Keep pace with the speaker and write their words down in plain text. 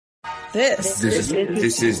This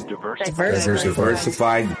is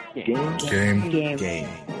Diversified Game.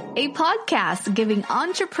 A podcast giving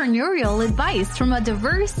entrepreneurial advice from a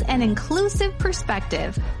diverse and inclusive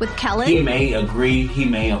perspective with Kellen. He may agree, he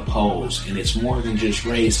may oppose, and it's more than just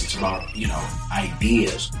race, it's about,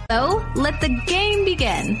 ideas. So, let the game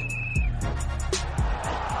begin.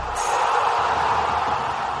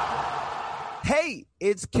 Hey,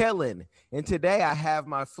 it's Kellen, and today I have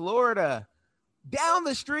my Florida down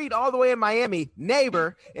the street all the way in Miami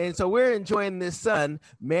neighbor, and so we're enjoying this sun,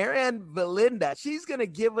 Marianne Valinda. She's going to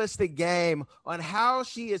give us the game on how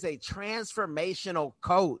she is a transformational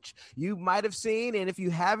coach. You might have seen, and if you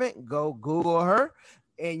haven't, go Google her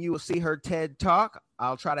and you will see her TED Talk.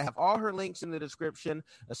 I'll try to have all her links in the description,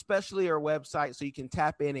 especially her website, so you can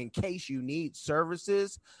tap in case you need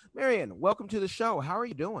services. Marianne, welcome to the show. How are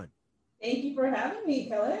you doing? Thank you for having me,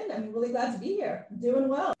 Kellen. I'm really glad to be here. I'm doing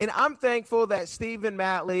well. And I'm thankful that Stephen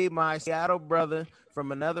Matley, my Seattle brother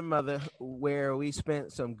from another mother, where we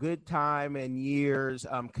spent some good time and years,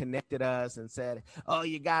 connected us and said, oh,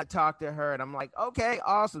 you got to talk to her. And I'm like, okay,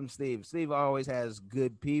 awesome, Steve. Steve always has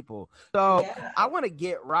good people. So yeah. I want to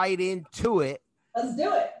get right into it. Let's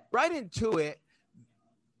do it. Right into it.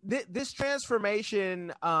 This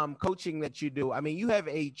transformation coaching that you do, I mean, you have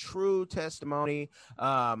a true testimony.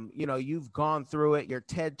 You've gone through it. Your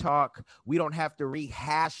TED Talk, we don't have to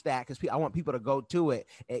rehash that because I want people to go to it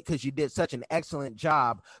because you did such an excellent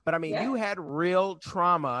job. But I mean, You had real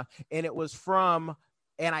trauma, and it was from,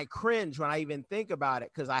 and I cringe when I even think about it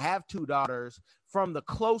because I have two daughters, from the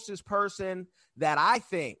closest person that I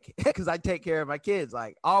think, because I take care of my kids,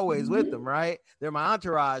 like always with them, right? They're my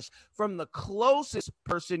entourage. From the closest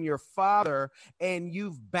person, your father, and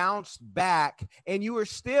you've bounced back and you were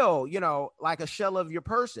still, like a shell of your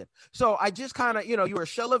person. So I just kind of, you were a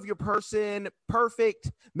shell of your person,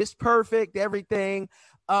 perfect, Miss Perfect, everything.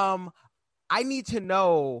 I need to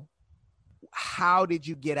know, how did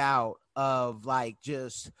you get out of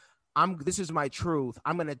this is my truth.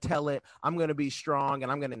 I'm going to tell it. I'm going to be strong,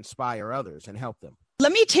 and I'm going to inspire others and help them.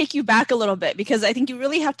 Let me take you back a little bit, because I think you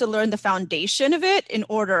really have to learn the foundation of it in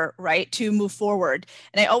order, right, to move forward.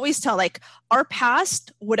 And I always tell, our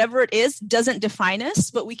past, whatever it is, doesn't define us,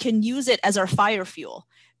 but we can use it as our fire fuel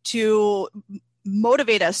to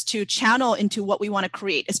motivate us to channel into what we want to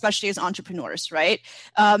create, especially as entrepreneurs, right?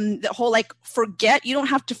 The whole forget, you don't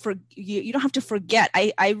have to forget.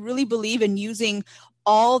 I really believe in using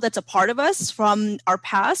all that's a part of us from our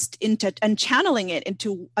past and channeling it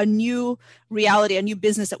into a new reality, a new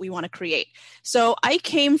business that we want to create. So I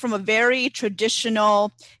came from a very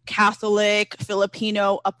traditional Catholic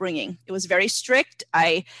Filipino upbringing. It was very strict.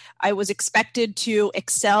 I was expected to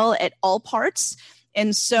excel at all parts.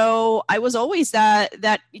 And so I was always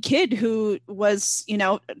that kid who was,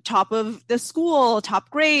 top of the school, top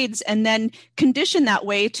grades, and then conditioned that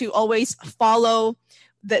way to always follow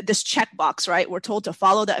this checkbox, right? We're told to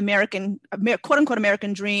follow the quote unquote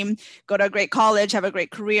American dream, go to a great college, have a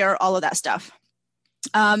great career, all of that stuff.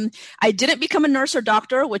 I didn't become a nurse or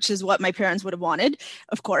doctor, which is what my parents would have wanted,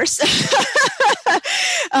 of course.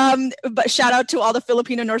 But shout out to all the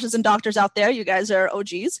Filipino nurses and doctors out there. You guys are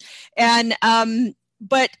OGs. And,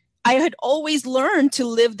 but I had always learned to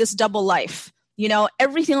live this double life.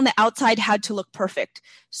 Everything on the outside had to look perfect.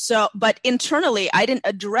 So, but internally, I didn't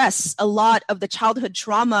address a lot of the childhood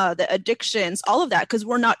trauma, the addictions, all of that, because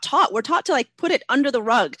we're not taught. We're taught to put it under the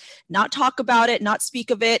rug, not talk about it, not speak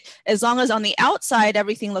of it, as long as on the outside,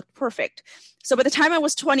 everything looked perfect. So by the time I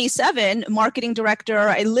was 27, marketing director,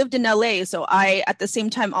 I lived in LA. So I, at the same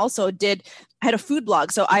time, also I had a food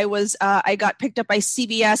blog. So I got picked up by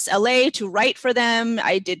CBS LA to write for them.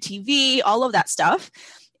 I did TV, all of that stuff.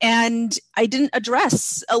 And I didn't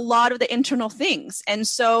address a lot of the internal things. And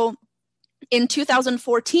so in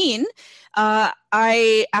 2014,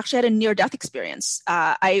 I actually had a near-death experience.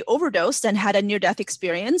 I overdosed and had a near-death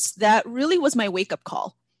experience that really was my wake-up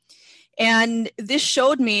call. And this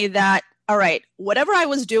showed me that, all right, whatever I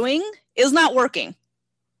was doing is not working,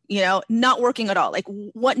 not working at all.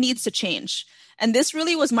 What needs to change? And this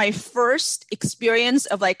really was my first experience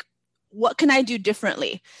of what can I do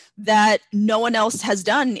differently that no one else has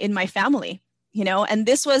done in my family,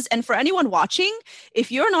 and for anyone watching,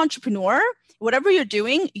 if you're an entrepreneur, whatever you're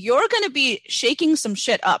doing, you're going to be shaking some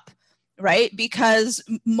shit up, right? Because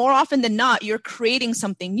more often than not, you're creating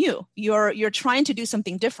something new. You're trying to do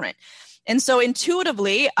something different. And so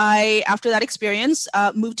intuitively, after that experience,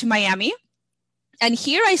 moved to Miami. And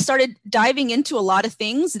here I started diving into a lot of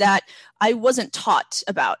things that I wasn't taught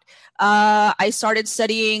about. I started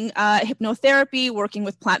studying hypnotherapy, working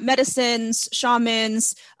with plant medicines,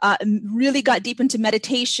 shamans, really got deep into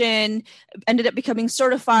meditation, ended up becoming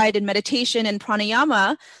certified in meditation and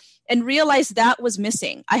pranayama, and realized that was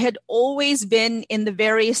missing. I had always been in the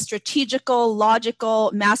very strategical,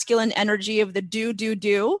 logical, masculine energy of the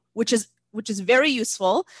do, which is very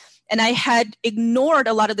useful. And I had ignored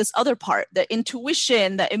a lot of this other part, the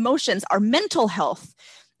intuition, the emotions, our mental health,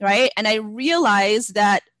 right? And I realized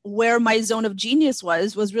that where my zone of genius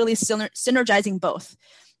was really synergizing both.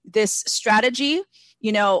 This strategy,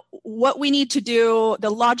 what we need to do, the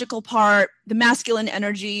logical part, the masculine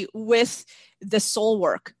energy with the soul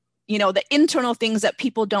work, the internal things that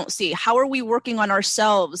people don't see. How are we working on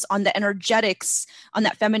ourselves, on the energetics, on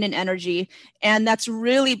that feminine energy? And that's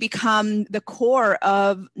really become the core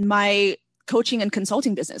of my coaching and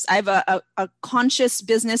consulting business. I have a conscious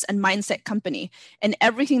business and mindset company, and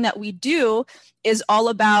everything that we do is all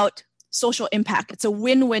about social impact. It's a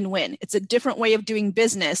win-win-win. It's a different way of doing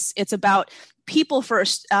business. It's about people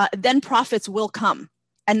first, then profits will come,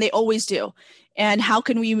 and they always do. And how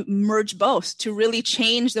can we merge both to really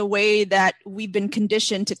change the way that we've been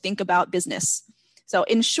conditioned to think about business? So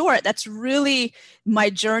in short, that's really my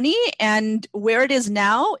journey. And where it is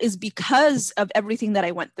now is because of everything that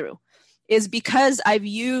I went through, is because I've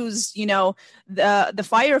used, the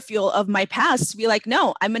fire fuel of my past to be like,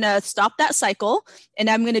 no, I'm going to stop that cycle and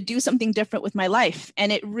I'm going to do something different with my life.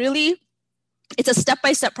 And it's a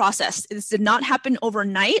step-by-step process. This did not happen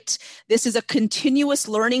overnight. This is a continuous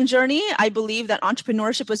learning journey. I believe that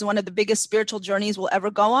entrepreneurship is one of the biggest spiritual journeys we'll ever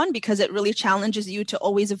go on because it really challenges you to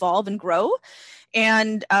always evolve and grow.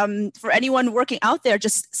 And for anyone working out there,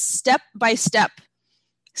 just step by step.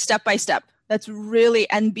 That's really,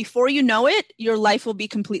 and before you know it, your life will be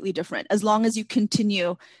completely different as long as you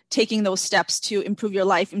continue taking those steps to improve your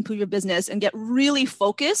life, improve your business, and get really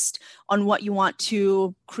focused on what you want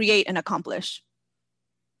to create and accomplish.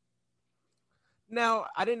 Now,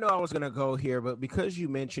 I didn't know I was going to go here, but because you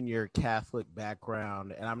mentioned your Catholic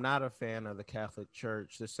background, and I'm not a fan of the Catholic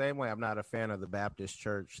Church, the same way I'm not a fan of the Baptist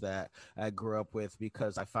Church that I grew up with,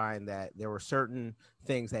 because I find that there were certain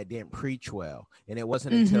things that didn't preach well. And it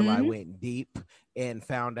wasn't until I went deep and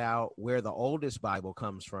found out where the oldest Bible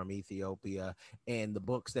comes from, Ethiopia, and the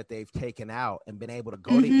books that they've taken out, and been able to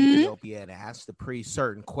go to Ethiopia and ask the priest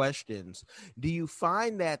certain questions. Do you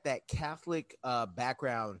find that Catholic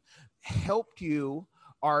background helped you,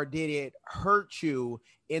 or did it hurt you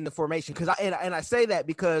in the formation? Because I say that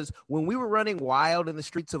because when we were running wild in the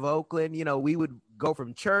streets of Oakland, we would go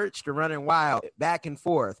from church to running wild back and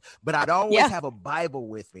forth, but I'd always have a Bible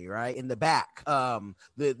with me, right, in the back,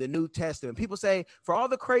 the New Testament. People say, for all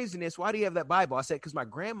the craziness, why do you have that Bible? I said, because my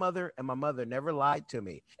grandmother and my mother never lied to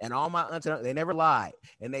me, and all my aunts and uncles, they never lied,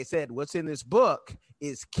 and they said what's in this book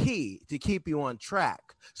is key to keep you on track.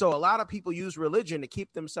 So a lot of people use religion to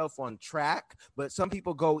keep themselves on track, but some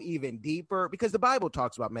people go even deeper because the Bible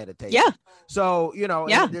talks about meditation. Yeah. So,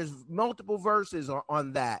 there's multiple verses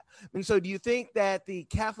on that. And so do you think that the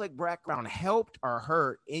Catholic background helped or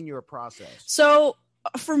hurt in your process? So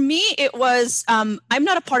for me, it was, I'm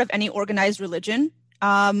not a part of any organized religion.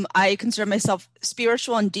 I consider myself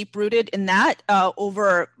spiritual and deep-rooted in that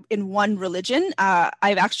over in one religion.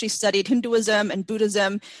 I've actually studied Hinduism and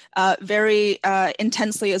Buddhism very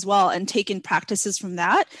intensely as well, and taken practices from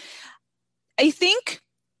that. I think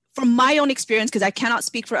from my own experience, because I cannot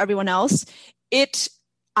speak for everyone else,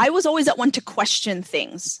 I was always that one to question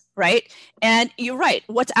things, right? And you're right.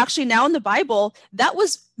 What's actually now in the Bible, that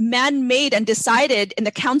was man-made and decided in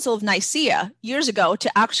the Council of Nicaea years ago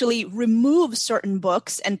to actually remove certain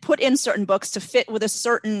books and put in certain books to fit with a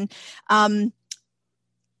certain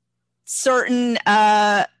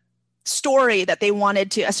story that they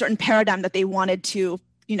wanted to, a certain paradigm that they wanted to,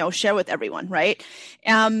 share with everyone, right?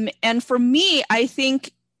 And for me, I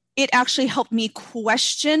think it actually helped me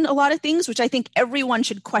question a lot of things, which I think everyone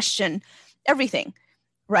should question everything,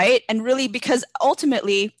 right? And really, because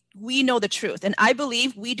ultimately we know the truth. And I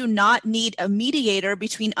believe we do not need a mediator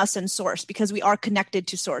between us and source, because we are connected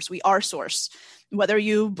to source. We are source. Whether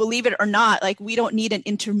you believe it or not, we don't need an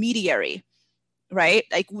intermediary, right?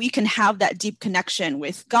 We can have that deep connection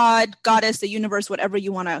with God, goddess, the universe, whatever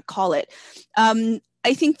you want to call it.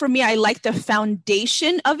 I think for me, I like the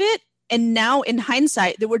foundation of it. And now in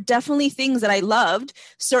hindsight, there were definitely things that I loved,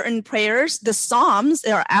 certain prayers. The Psalms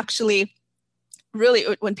are actually really,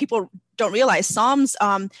 when people don't realize, Psalms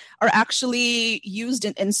are actually used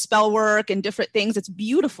in spell work and different things. It's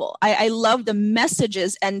beautiful. I love the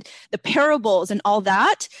messages and the parables and all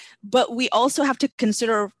that. But we also have to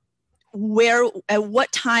consider at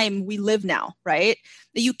what time we live now, right?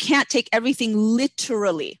 That you can't take everything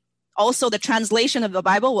literally. Also, the translation of the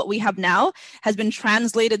Bible, what we have now, has been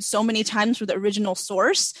translated so many times from the original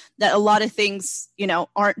source that a lot of things,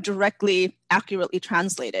 aren't directly accurately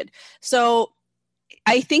translated. So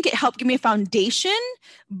I think it helped give me a foundation,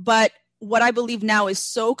 but what I believe now is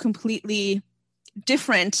so completely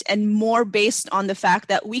different and more based on the fact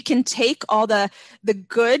that we can take all the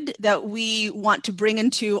good that we want to bring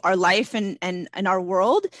into our life and our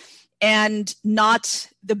world, and not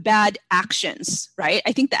the bad actions, right?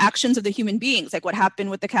 I think the actions of the human beings, like what happened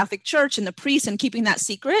with the Catholic Church and the priests and keeping that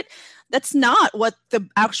secret, that's not what the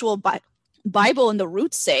actual Bible and the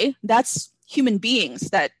roots say. That's human beings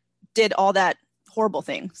that did all that horrible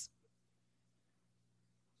things.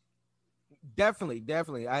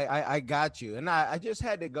 Definitely. I got you. And I just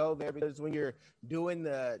had to go there because when you're doing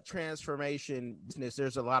the transformation business,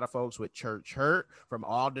 there's a lot of folks with church hurt from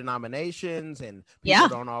all denominations, and people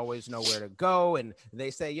don't always know where to go. And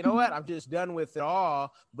they say, you know what, I'm just done with it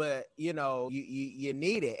all. But, you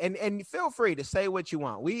need it. And feel free to say what you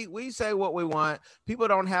want. We say what we want. People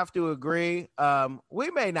don't have to agree.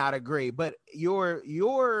 We may not agree, but your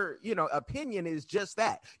opinion is just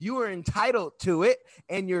that. You are entitled to it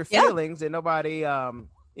and your feelings, and nobody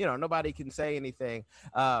can say anything.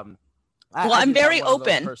 I'm very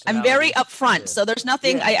open. I'm very upfront. So there's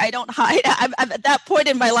nothing I don't hide. I'm at that point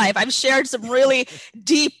in my life, I've shared some really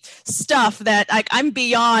deep stuff that I'm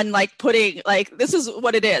beyond putting, this is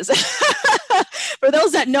what it is. For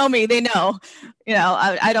those that know me, they know,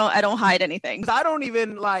 I don't hide anything. I don't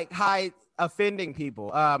even hide offending people.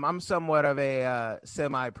 I'm somewhat of a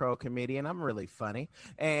semi-pro comedian. I'm really funny.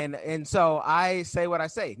 And so I say what I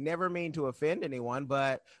say. Never mean to offend anyone,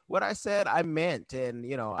 but what I said, I meant. And,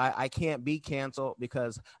 I can't be canceled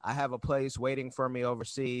because I have a place waiting for me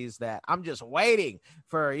overseas that I'm just waiting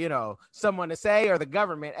for, someone to say, or the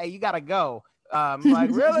government, hey, you got to go.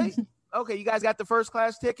 Really? Okay, you guys got the first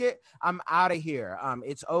class ticket? I'm out of here.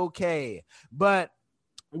 It's okay. But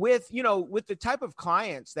with the type of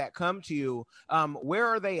clients that come to you, where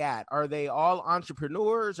are they at? Are they all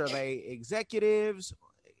entrepreneurs? Are they executives?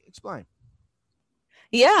 Explain.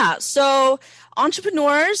 Yeah. So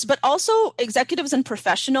entrepreneurs, but also executives and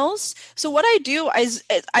professionals. So what I do is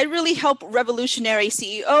I really help revolutionary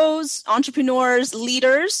CEOs, entrepreneurs,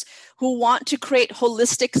 leaders who want to create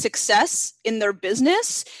holistic success in their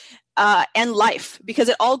business and life, because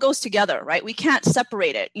it all goes together, right? We can't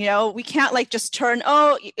separate it. We can't just turn,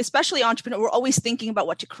 especially entrepreneur, we're always thinking about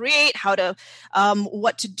what to create, how to,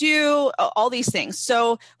 what to do, all these things.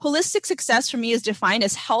 So holistic success for me is defined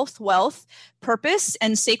as health, wealth, purpose,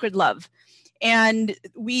 and sacred love. And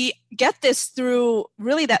we get this through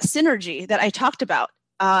really that synergy that I talked about,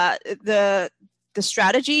 the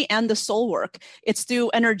strategy and the soul work. It's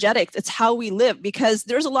through energetics. It's how we live, because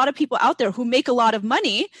there's a lot of people out there who make a lot of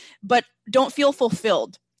money, but don't feel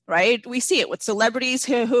fulfilled, right? We see it with celebrities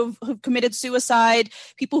who've committed suicide,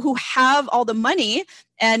 people who have all the money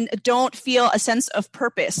and don't feel a sense of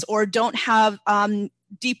purpose or don't have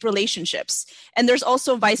deep relationships. And there's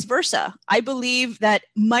also vice versa. I believe that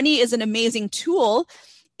money is an amazing tool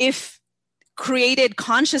if created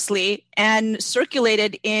consciously and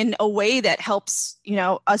circulated in a way that helps,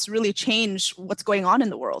 us really change what's going on in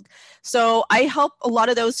the world. So I help a lot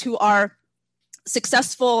of those who are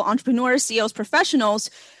successful entrepreneurs, CEOs,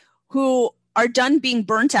 professionals who are done being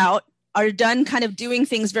burnt out, are done kind of doing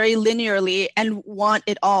things very linearly and want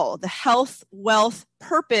it all: the health, wealth,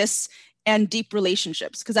 purpose, and deep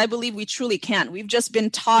relationships, because I believe we truly can. We've just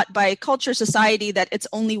been taught by culture, society, that it's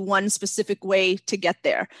only one specific way to get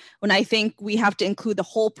there, when I think we have to include the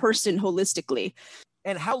whole person holistically.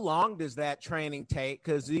 And how long does that training take?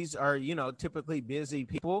 Because these are, typically busy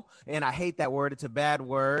people. And I hate that word. It's a bad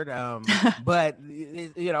word. But,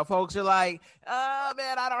 folks are like, oh,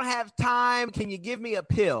 man, I don't have time. Can you give me a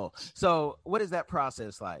pill? So what is that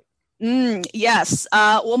process like? Yes.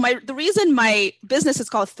 The reason my business is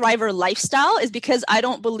called Thriver Lifestyle is because I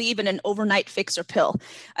don't believe in an overnight fix or pill.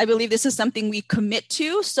 I believe this is something we commit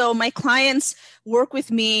to. So my clients work with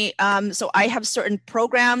me. So I have certain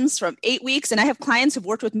programs from 8 weeks, and I have clients who've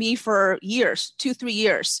worked with me for years, 2-3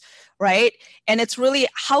 years, right? And it's really,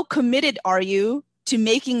 how committed are you to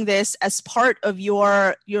making this as part of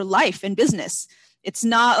your life and business? It's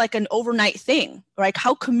not like an overnight thing, right?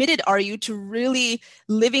 How committed are you to really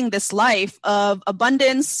living this life of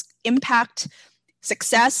abundance, impact,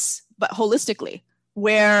 success, but holistically,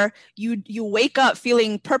 where you wake up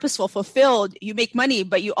feeling purposeful, fulfilled, you make money,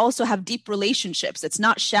 but you also have deep relationships. It's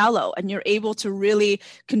not shallow, and you're able to really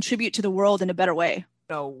contribute to the world in a better way.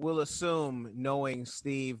 we'll assume, knowing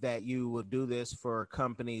Steve, that you will do this for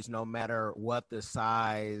companies no matter what the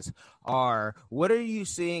size are. What are you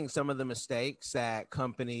seeing some of the mistakes that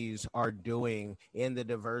companies are doing in the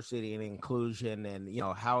diversity and inclusion? And,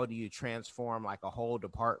 how do you transform like a whole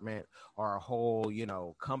department or a whole,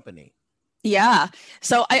 company? Yeah.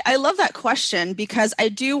 So I love that question because I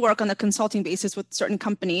do work on a consulting basis with certain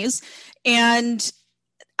companies, and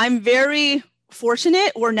I'm very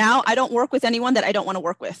fortunate where now I don't work with anyone that I don't want to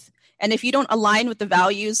work with. And if you don't align with the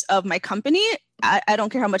values of my company, I don't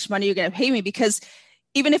care how much money you're going to pay me, because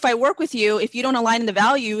even if I work with you, if you don't align in the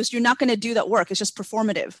values, you're not going to do that work. It's just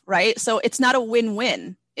performative, right? So it's not a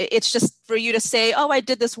win-win. It's just for you to say, oh, I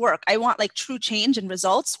did this work. I want like true change and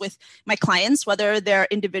results with my clients, whether they're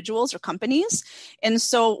individuals or companies. And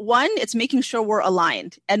so one, it's making sure we're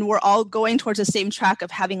aligned and we're all going towards the same track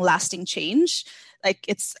of having lasting change. Like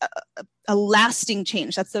it's a lasting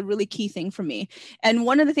change. That's the really key thing for me. And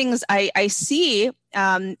one of the things I see,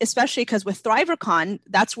 especially because with ThriverCon,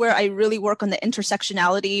 that's where I really work on the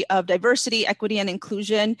intersectionality of diversity, equity, and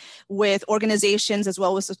inclusion with organizations as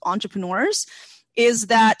well as with entrepreneurs, is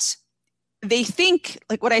that they think,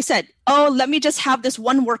 like what I said, oh, let me just have this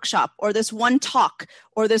one workshop or this one talk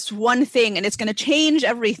or this one thing, and it's going to change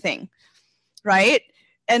everything, right?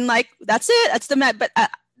 And like, that's it. That's but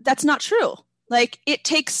that's not true. Like it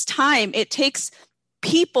takes time. It takes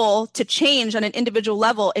people to change on an individual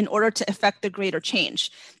level in order to affect the greater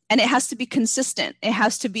change. And it has to be consistent. It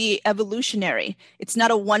has to be evolutionary. It's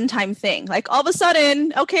not a one-time thing. Like all of a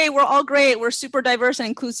sudden, okay, we're all great. We're super diverse and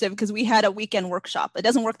inclusive because we had a weekend workshop. It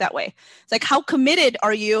doesn't work that way. It's like, how committed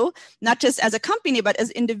are you, not just as a company, but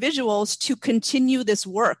as individuals, to continue this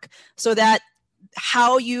work so that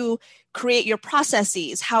how you create your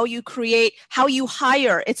processes, how you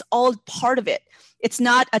hire, it's all part of it. It's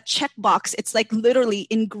not a checkbox. It's like literally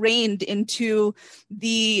ingrained into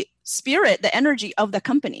the spirit, the energy of the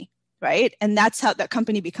company, right? And that's how that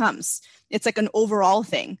company becomes. It's like an overall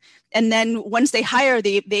thing. And then once they hire,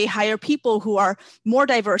 they hire people who are more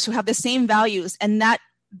diverse, who have the same values, and that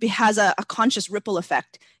has a conscious ripple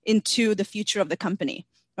effect into the future of the company,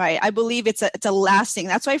 right? I believe it's a lasting.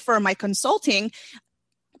 That's why for my consulting,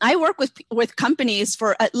 I work with companies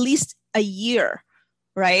for at least a year,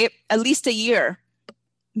 right? At least a year,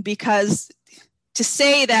 because to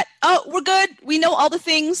say that, oh, we're good, we know all the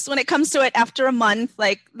things when it comes to it after a month,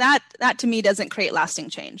 like that to me doesn't create lasting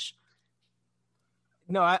change.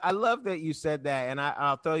 No, I love that you said that. And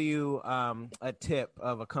I'll throw you a tip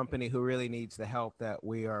of a company who really needs the help that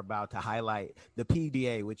we are about to highlight, the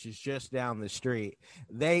PDA, which is just down the street.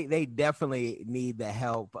 They definitely need the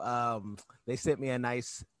help. They sent me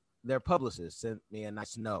their publicist sent me a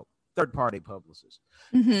nice note, third-party publicist,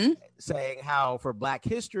 saying how for Black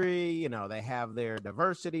History, they have their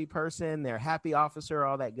diversity person, their happy officer,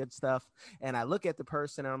 all that good stuff. And I look at the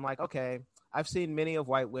person and I'm like, okay, I've seen many of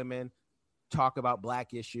white women talk about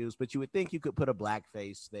Black issues, but you would think you could put a Black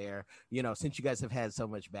face there, since you guys have had so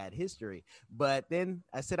much bad history. But then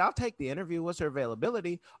I said, I'll take the interview. What's her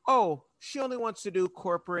availability? Oh, she only wants to do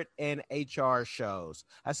corporate and HR shows.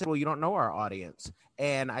 I said, well, you don't know our audience.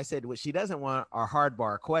 And I said, what she doesn't want are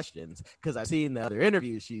hardbar questions, because I've seen the other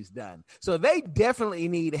interviews she's done. So they definitely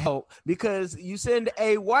need help, because you send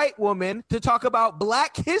a white woman to talk about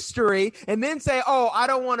Black history and then say, oh, I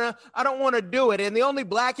don't want to do it. And the only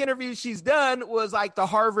Black interview she's done was like the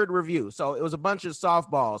Harvard Review. So it was a bunch of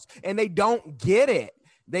softballs, and they don't get it.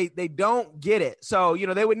 They don't get it. So,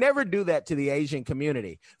 they would never do that to the Asian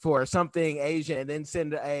community for something Asian and then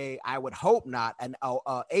send I would hope not,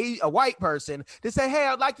 a white person to say, hey,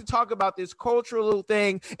 I'd like to talk about this cultural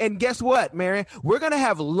thing. And guess what, Mary? We're going to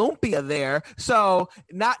have lumpia there. So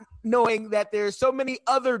not knowing that there's so many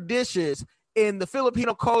other dishes in the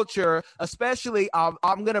Filipino culture, especially, I'm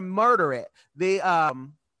going to murder it. The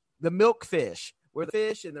milkfish, where the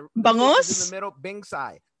fish and the Bangos in the middle,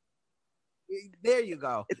 bingsai. There you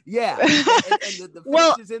go. Yeah. And the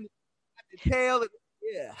fish is in the tail.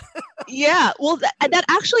 Yeah. Yeah. Well, that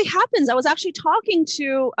actually happens. I was actually talking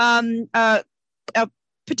to a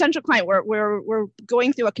potential client where we're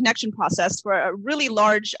going through a connection process for a really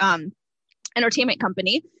large entertainment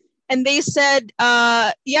company. And they said,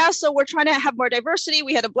 so we're trying to have more diversity.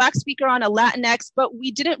 We had a Black speaker on, a Latinx, but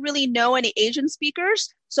we didn't really know any Asian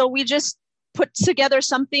speakers. So we just put together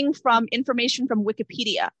something from information from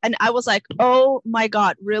Wikipedia. And I was like, oh my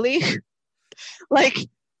God, really? Like,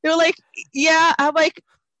 they're like, yeah. I'm like,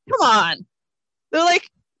 come on. They're like,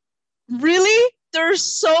 really?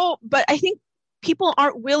 But I think people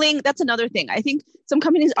aren't willing. That's another thing. I think some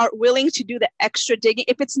companies aren't willing to do the extra digging.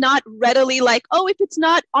 If it's not readily like, oh, if it's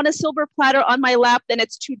not on a silver platter on my lap, then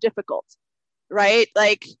it's too difficult. right?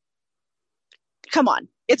 Like, come on.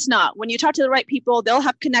 It's not. When you talk to the right people, they'll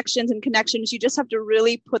have connections and connections. You just have to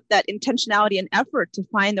really put that intentionality and effort to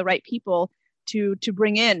find the right people to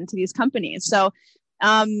bring in to these companies. So,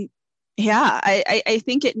 I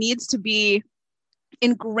think it needs to be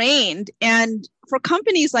ingrained. And for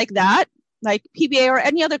companies like that, like PBA or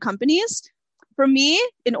any other companies, for me,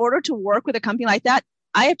 in order to work with a company like that,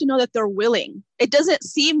 I have to know that they're willing. It doesn't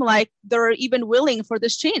seem like they're even willing for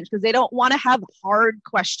this change because they don't want to have hard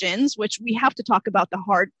questions, which we have to talk about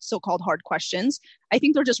the so-called hard questions. I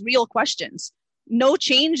think they're just real questions. No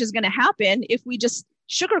change is going to happen if we just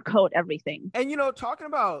sugarcoat everything. And, talking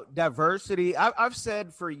about diversity, I've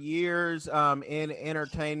said for years in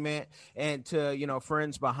entertainment and to,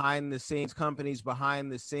 friends behind the scenes, companies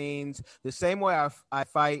behind the scenes, the same way I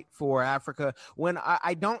fight for Africa, when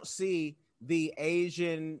I don't see the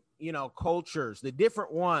Asian, cultures, the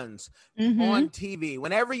different ones on TV.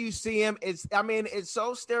 Whenever you see them, it's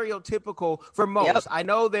so stereotypical for most. Yep. I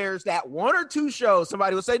know there's that one or two shows.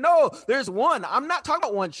 Somebody will say, no, there's one. I'm not talking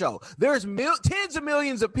about one show. There's tens of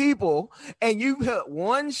millions of people, and you put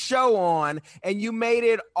one show on and you made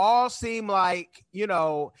it all seem like,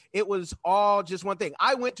 it was all just one thing.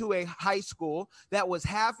 I went to a high school that was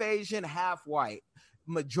half Asian, half white,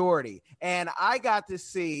 majority. And I got to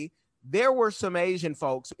see there were some Asian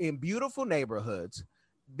folks in beautiful neighborhoods.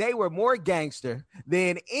 They were more gangster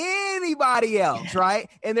than anybody else, right?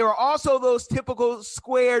 And there were also those typical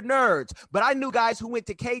square nerds. But I knew guys who went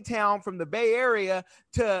to K-Town from the Bay Area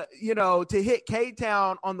to hit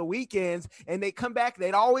K-Town on the weekends, and they come back,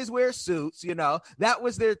 they'd always wear suits, that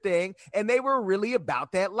was their thing. And they were really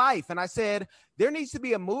about that life. And I said, there needs to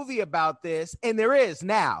be a movie about this, and there is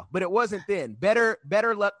now, but it wasn't then. Better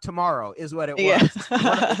Luck Tomorrow is what it was.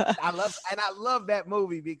 Yeah. I love that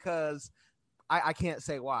movie because I can't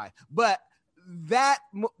say why, but that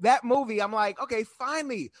movie, I'm like, okay,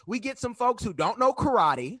 finally we get some folks who don't know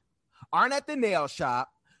karate, aren't at the nail shop,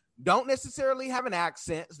 don't necessarily have an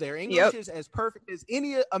accent. Their English is as perfect as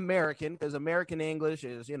any American, because American English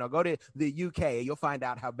is, go to the UK, you'll find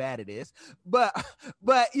out how bad it is. But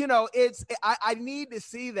I need to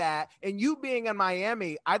see that. And you being in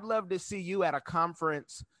Miami, I'd love to see you at a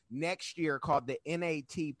conference next year called the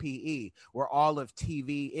NATPE, where all of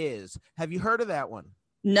TV is. Have you heard of that one?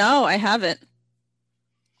 No, I haven't.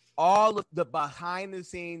 All of the behind the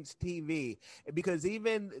scenes TV, because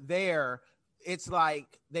even there, it's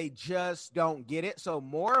like they just don't get it. So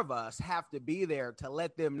more of us have to be there to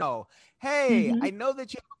let them know, hey, I know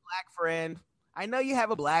that you have a black friend. I know you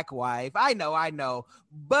have a black wife. I know.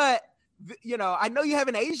 But, I know you have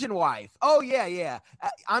an Asian wife. Oh, yeah.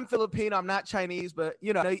 I'm Filipino. I'm not Chinese. But,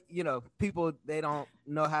 people, they don't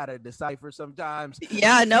know how to decipher sometimes.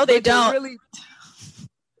 Yeah, no, they don't. Really...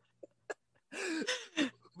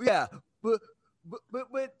 yeah. But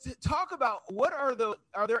to talk about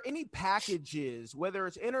are there any packages, whether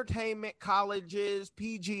it's entertainment, colleges,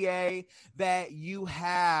 PGA, that you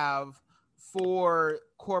have for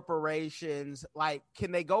corporations? Like,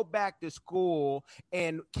 can they go back to school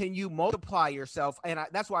and can you multiply yourself? And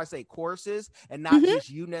that's why I say courses and not just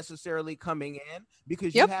you necessarily coming in,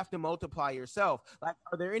 because you have to multiply yourself. Like,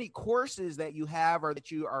 are there any courses that you have or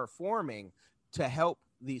that you are forming to help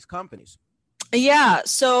these companies? Yeah.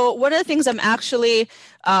 So one of the things I'm actually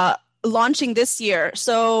launching this year.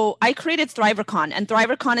 So I created ThriverCon, and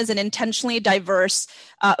ThriverCon is an intentionally diverse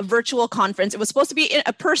virtual conference. It was supposed to be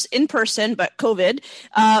in person, but COVID,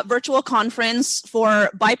 virtual conference for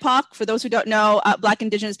BIPOC, for those who don't know, Black,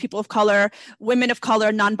 Indigenous, people of color, women of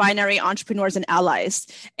color, non-binary entrepreneurs and allies.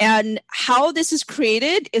 And how this is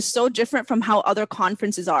created is so different from how other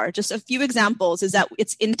conferences are. Just a few examples is that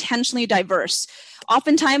it's intentionally diverse.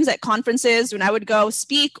 Oftentimes at conferences, when I would go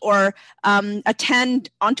speak or attend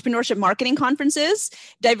entrepreneurship marketing conferences,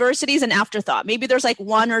 diversity is an afterthought. Maybe there's like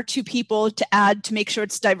one or two people to add to make sure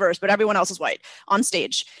it's diverse, but everyone else is white on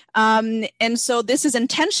stage. And so this is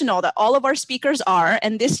intentional that all of our speakers are.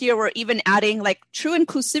 And this year, we're even adding like true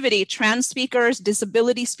inclusivity, trans speakers,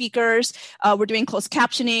 disability speakers. We're doing closed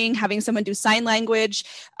captioning, having someone do sign language.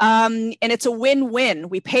 And it's a win-win.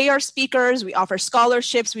 We pay our speakers, we offer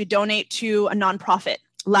scholarships, we donate to a nonprofit.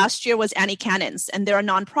 Last year was Annie Cannons, and they're a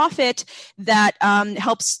nonprofit that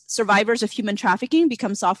helps survivors of human trafficking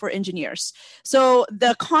become software engineers. So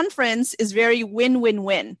the conference is very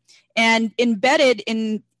win-win-win. And embedded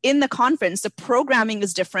in the conference, the programming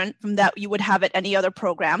is different from that you would have at any other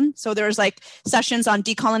program. So there's like sessions on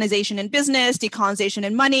decolonization in business, decolonization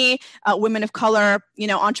in money, women of color,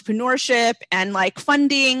 entrepreneurship, and like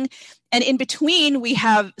funding. And in between, we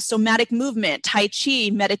have somatic movement, Tai Chi,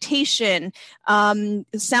 meditation,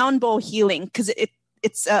 sound bowl healing, because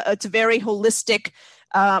it's very holistic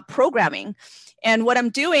programming. And what I'm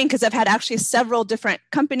doing, because I've had actually several different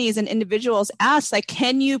companies and individuals ask, like,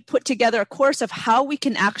 can you put together a course of how we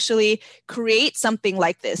can actually create something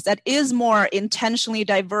like this that is more intentionally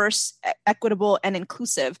diverse, equitable, and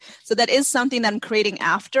inclusive? So that is something that I'm creating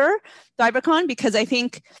after ThriverCon, because I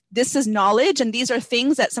think this is knowledge, and these are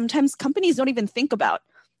things that sometimes companies don't even think about,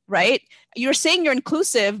 right? You're saying you're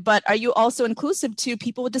inclusive, but are you also inclusive to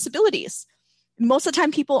people with disabilities? Most of the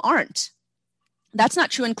time, people aren't. That's not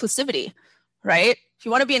true inclusivity. Right? If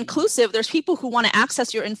you want to be inclusive, there's people who want to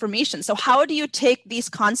access your information. So how do you take these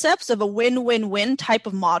concepts of a win-win-win type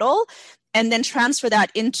of model and then transfer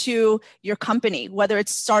that into your company, whether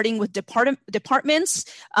it's starting with departments,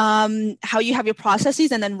 how you have your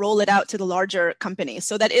processes, and then roll it out to the larger company.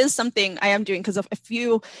 So that is something I am doing, because of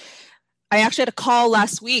I actually had a call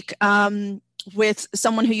last week with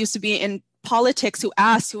someone who used to be in politics who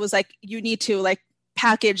was like, you need to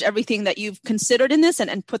package everything that you've considered in this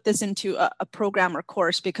and put this into a program or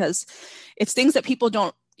course, because it's things that people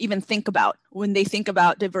don't even think about when they think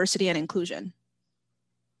about diversity and inclusion.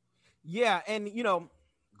 Yeah. And,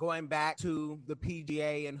 going back to the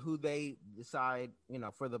PGA and who they decide,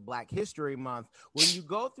 for the Black History Month, when you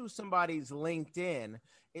go through somebody's LinkedIn,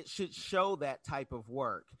 it should show that type of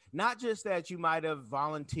work. Not just that you might have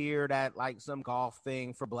volunteered at some golf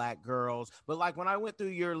thing for Black girls, but when I went through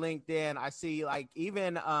your LinkedIn, I see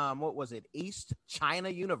even, what was it? East China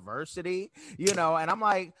University, and I'm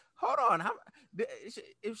like, hold on.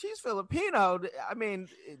 If she's Filipino, I mean,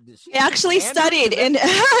 she actually studied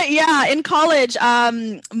in college.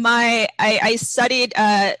 I studied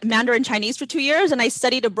Mandarin Chinese for 2 years, and I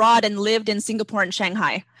studied abroad and lived in Singapore and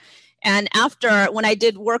Shanghai. And after, when I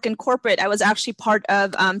did work in corporate, I was actually part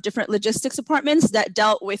of different logistics departments that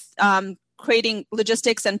dealt with creating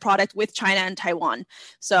logistics and product with China and Taiwan.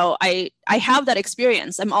 So I have that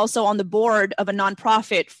experience. I'm also on the board of a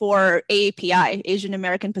nonprofit for AAPI, Asian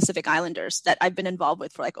American Pacific Islanders, that I've been involved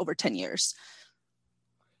with for over 10 years.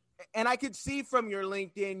 And I could see from your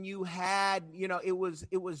LinkedIn, you had, it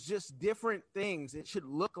was just different things. It should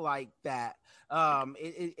look like that.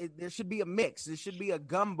 There should be a mix. There should be a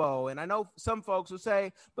gumbo. And I know some folks will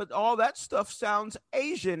say, but all that stuff sounds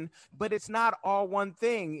Asian, but it's not all one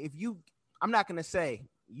thing. I'm not going to say,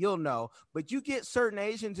 you'll know, but you get certain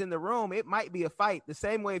Asians in the room, it might be a fight. The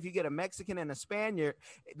same way if you get a Mexican and a Spaniard,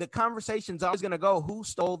 the conversation's always going to go, who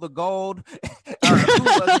stole the gold? Or who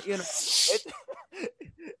was,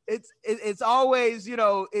 it's always,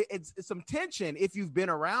 it's some tension if you've been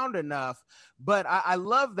around enough. But I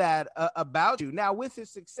love that about you. Now, with the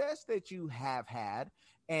success that you have had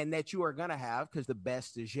and that you are going to have, because the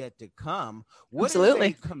best is yet to come, what Absolutely.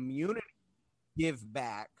 is a community give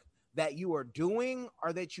back that you are doing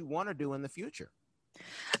or that you want to do in the future?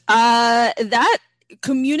 That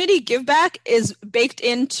community give back is baked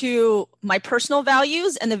into my personal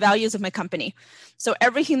values and the values of my company. So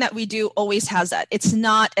everything that we do always has that. It's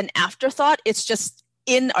not an afterthought. It's just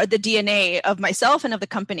in the DNA of myself and of the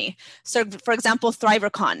company. So for example,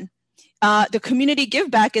 ThriverCon. The community give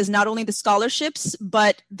back is not only the scholarships,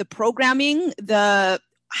 but the programming,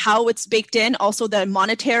 how it's baked in, also the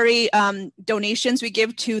monetary donations we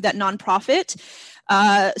give to that nonprofit.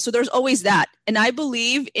 So there's always that. And I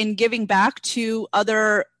believe in giving back to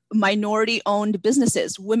other minority-owned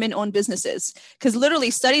businesses, women-owned businesses, because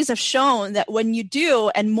literally studies have shown that when you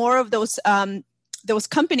do, and more of those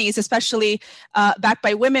companies, especially backed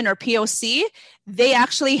by women or POC, they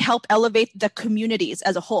actually help elevate the communities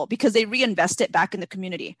as a whole because they reinvest it back in the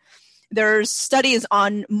community. There's studies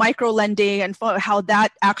on micro-lending and how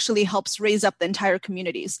that actually helps raise up the entire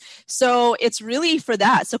communities. So it's really for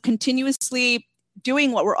that. So continuously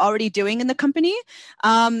doing what we're already doing in the company.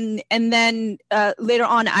 And then later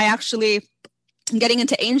on, I actually am getting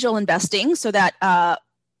into angel investing so that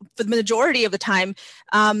for the majority of the time,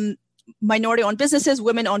 minority-owned businesses,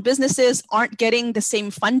 women-owned businesses aren't getting the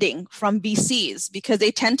same funding from VCs because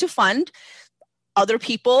they tend to fund other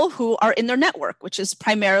people who are in their network, which is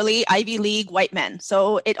primarily Ivy League white men.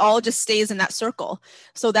 So it all just stays in that circle.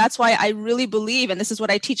 So that's why I really believe, and this is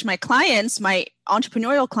what I teach my clients, my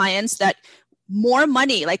entrepreneurial clients, that more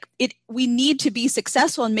money, we need to be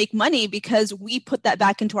successful and make money because we put that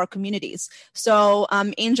back into our communities. So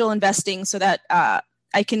angel investing so that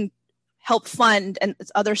I can help fund and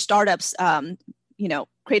other startups,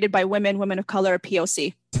 created by women of color,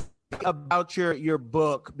 POC. About your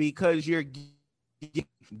book, because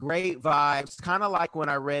great vibes. Kind of like when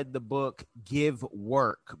I read the book Give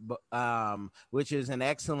Work, which is an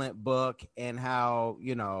excellent book, and how,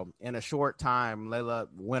 you know, in a short time, Layla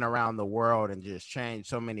went around the world and just changed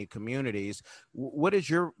so many communities. What is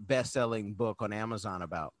your best-selling book on Amazon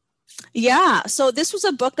about? Yeah. So this was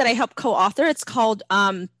a book that I helped co-author. It's called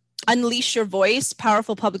Unleash Your Voice,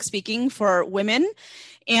 Powerful Public Speaking for Women.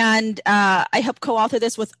 And I helped co-author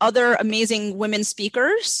this with other amazing women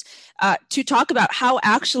speakers to talk about how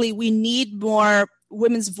actually we need more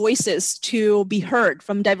women's voices to be heard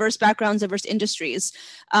from diverse backgrounds, diverse industries.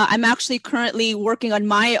 I'm actually currently working on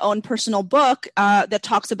my own personal book that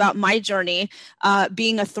talks about my journey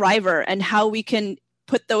being a thriver and how we can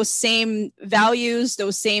put those same values,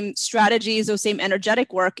 those same strategies, those same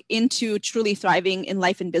energetic work into truly thriving in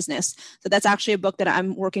life and business. So that's actually a book that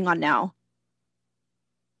I'm working on now.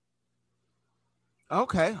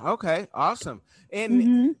 Okay. Awesome.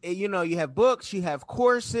 And, you know, you have books, you have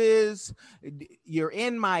courses, you're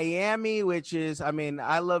in Miami, which is, I mean,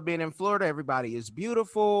 I love being in Florida. Everybody is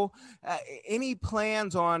beautiful. Any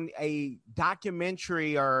plans on a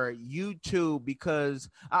documentary or YouTube? Because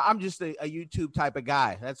I'm just a YouTube type of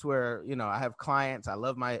guy. That's where, you know, I have clients. I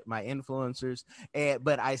love my influencers,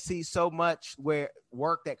 but I see so much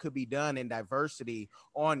work that could be done in diversity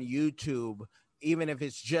on YouTube, even if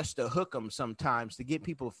it's just to hook them sometimes, to get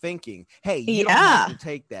people thinking, hey, you don't have to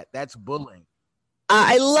take that. That's bullying.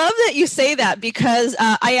 I love that you say that, because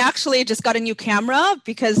I actually just got a new camera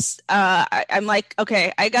because I'm like,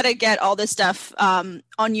 okay, I got to get all this stuff on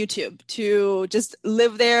YouTube to just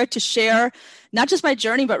live there, to share not just my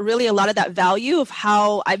journey, but really a lot of that value of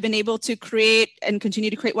how I've been able to create and continue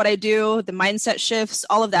to create what I do, the mindset shifts,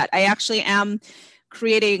 all of that. I actually am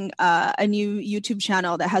creating a new YouTube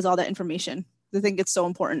channel that has all that information. I think it's so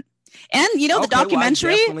important. And, you know, the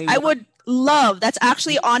documentary, I would love, that's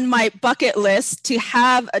actually on my bucket list to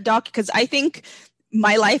have a doc, because I think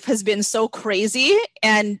my life has been so crazy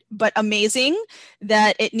but amazing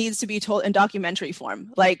that it needs to be told in documentary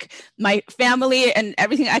form. Like my family and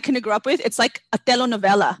everything I kind of grew up with, it's like a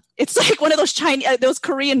telenovela. It's like one of those those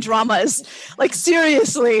Korean dramas, like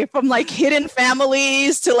seriously, from like hidden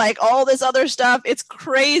families to like all this other stuff. It's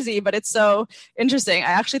crazy, but it's so interesting.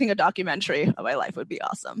 I actually think a documentary of my life would be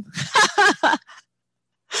awesome.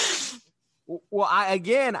 Well,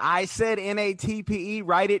 I said NATPE,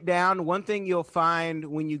 write it down. One thing you'll find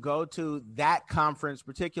when you go to that conference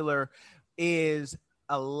particular is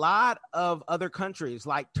a lot of other countries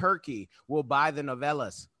like Turkey will buy the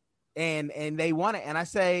novellas and they want it. And I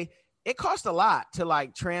say, it costs a lot to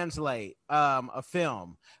like translate a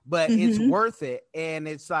film, but it's worth it. And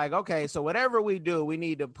it's like, okay, so whatever we do, we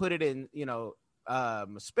need to put it in, you know,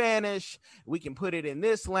 Spanish, we can put it in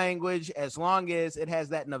this language as long as it has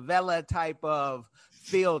that novella type of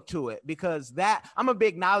feel to it, because that I'm a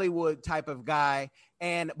big Nollywood type of guy,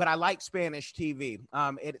 but I like Spanish TV.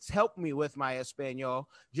 It's helped me with my Espanol,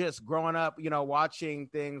 just growing up, you know, watching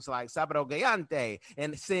things like Sábado Gigante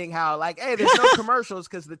and seeing how like, hey, there's no commercials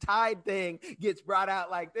because the Tide thing gets brought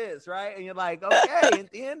out like this, right? And you're like, okay,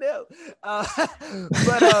 entiendo.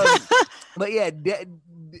 But yeah,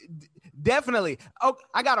 definitely. Oh,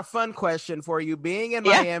 I got a fun question for you. Being in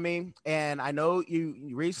Miami, and I know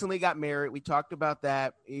you recently got married. We talked about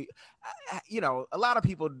that. You know, a lot of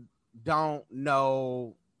people don't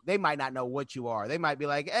know. They might not know what you are. They might be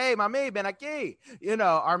like, hey, mami, ven aquí, you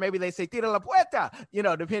know, or maybe they say, tira la puerta, you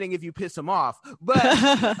know, depending if you piss them off.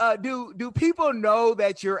 But do people know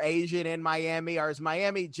that you're Asian in Miami, or is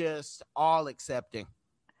Miami just all accepting?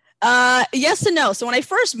 Yes and no. So when I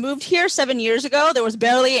first moved here 7 years ago, there was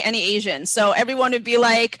barely any Asians. So everyone would be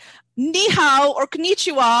like, ni hao or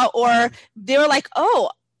konnichiwa, or they were like,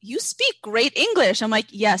 oh, you speak great English. I'm like,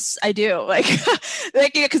 yes, I do. Like,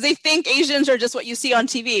 because they think Asians are just what you see on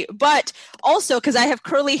TV. But also because I have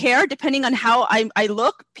curly hair, depending on how I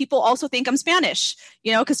look, people also think I'm Spanish,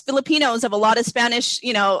 you know, because Filipinos have a lot of Spanish,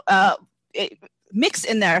 you know, mix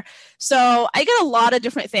in there. So I get a lot of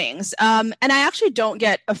different things. And I actually don't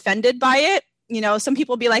get offended by it. You know, some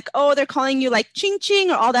people be like, oh, they're calling you like ching ching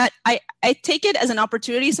or all that. I take it as an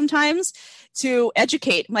opportunity sometimes to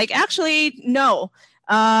educate. I'm like, actually, no.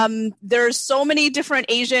 There's so many different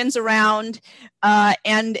Asians around,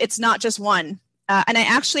 and it's not just one. And I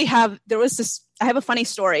actually I have a funny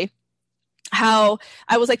story how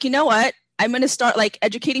I was like, you know what? I'm going to start like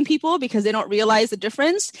educating people because they don't realize the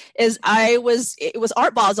difference. It was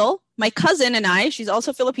Art Basel, my cousin and I, she's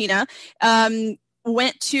also Filipina,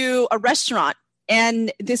 went to a restaurant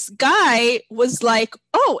And this guy was like,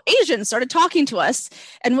 oh, Asian, started talking to us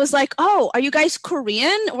and was like, oh, are you guys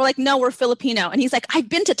Korean? We're like, no, we're Filipino. And he's like, I've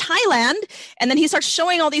been to Thailand. And then he starts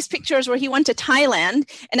showing all these pictures where he went to Thailand.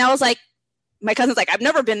 And I was like, my cousin's like, I've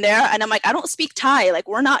never been there. And I'm like, I don't speak Thai. Like,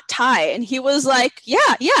 we're not Thai. And he was like, yeah,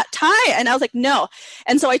 Thai. And I was like, no.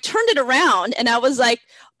 And so I turned it around and I was like,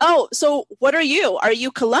 oh, so what are you? Are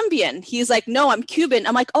you Colombian? He's like, no, I'm Cuban.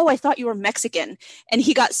 I'm like, oh, I thought you were Mexican. And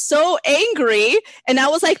he got so angry. And I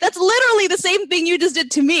was like, that's literally the same thing you just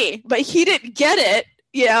did to me. But he didn't get it.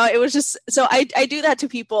 You know, it was just, so I do that to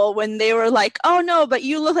people when they were like, oh no, but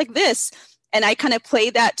you look like this. And I kind of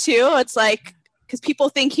play that too. It's like, because people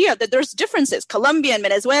think here that there's differences, Colombian,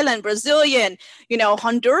 Venezuelan, Brazilian, you know,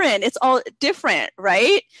 Honduran, it's all different,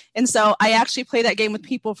 right? And so I actually play that game with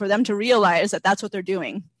people for them to realize that that's what they're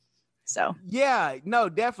doing. So yeah, no,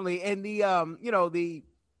 definitely. And the you know, the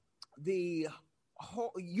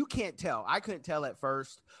whole, you can't tell. I couldn't tell at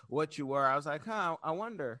first what you were. I was like, huh, I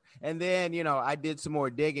wonder. And then, you know, I did some more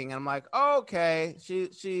digging and I'm like, oh, okay,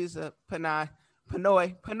 she's a Panay.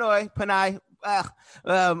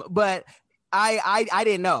 But I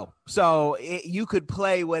didn't know. So you could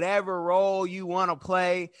play whatever role you want to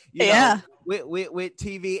play, you know, with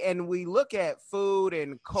TV. And we look at food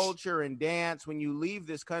and culture and dance. When you leave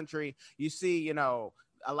this country, you see, you know,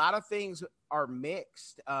 a lot of things are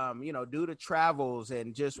mixed, you know, due to travels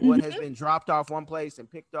and just what has been dropped off one place and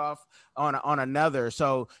picked off on another.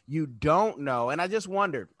 So you don't know. And I just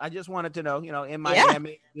wanted to know, you know, in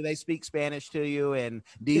Miami, do they speak Spanish to you? And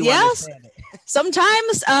do you understand it?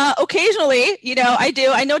 Sometimes, occasionally, you know, I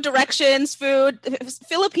do. I know directions, food.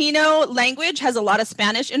 Filipino language has a lot of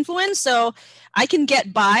Spanish influence. So I can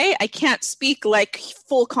get by. I can't speak like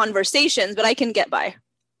full conversations, but I can get by.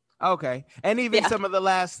 Okay. And even some of the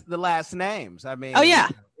last names. I mean,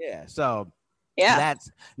 So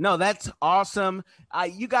that's awesome.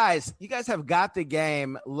 You guys have got the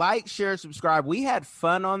game. Like, share, subscribe. We had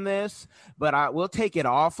fun on this, but we'll take it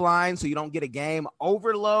offline so you don't get a game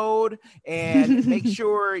overload, and make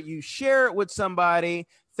sure you share it with somebody.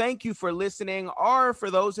 Thank you for listening, or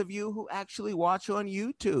for those of you who actually watch on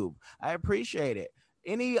YouTube. I appreciate it.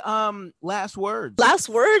 Any last words? Last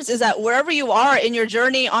words is that wherever you are in your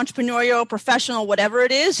journey, entrepreneurial, professional, whatever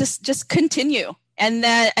it is, just continue. And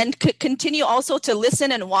continue also to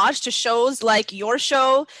listen and watch to shows like your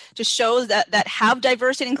show, to shows that have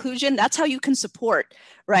diversity and inclusion. That's how you can support,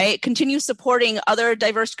 right? Continue supporting other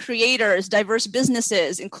diverse creators, diverse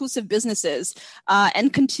businesses, inclusive businesses,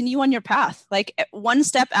 and continue on your path, like one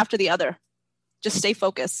step after the other. Just stay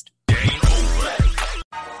focused.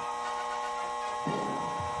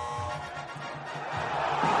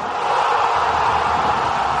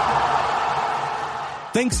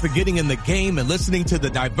 Thanks for getting in the game and listening to the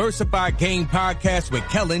Diversified Game Podcast with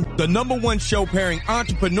Kellen, the #1 show pairing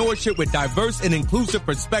entrepreneurship with diverse and inclusive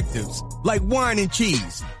perspectives like wine and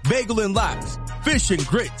cheese, bagel and lox, fish and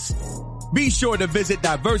grits. Be sure to visit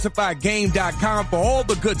diversifiedgame.com for all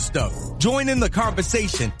the good stuff. Join in the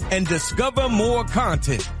conversation and discover more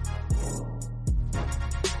content.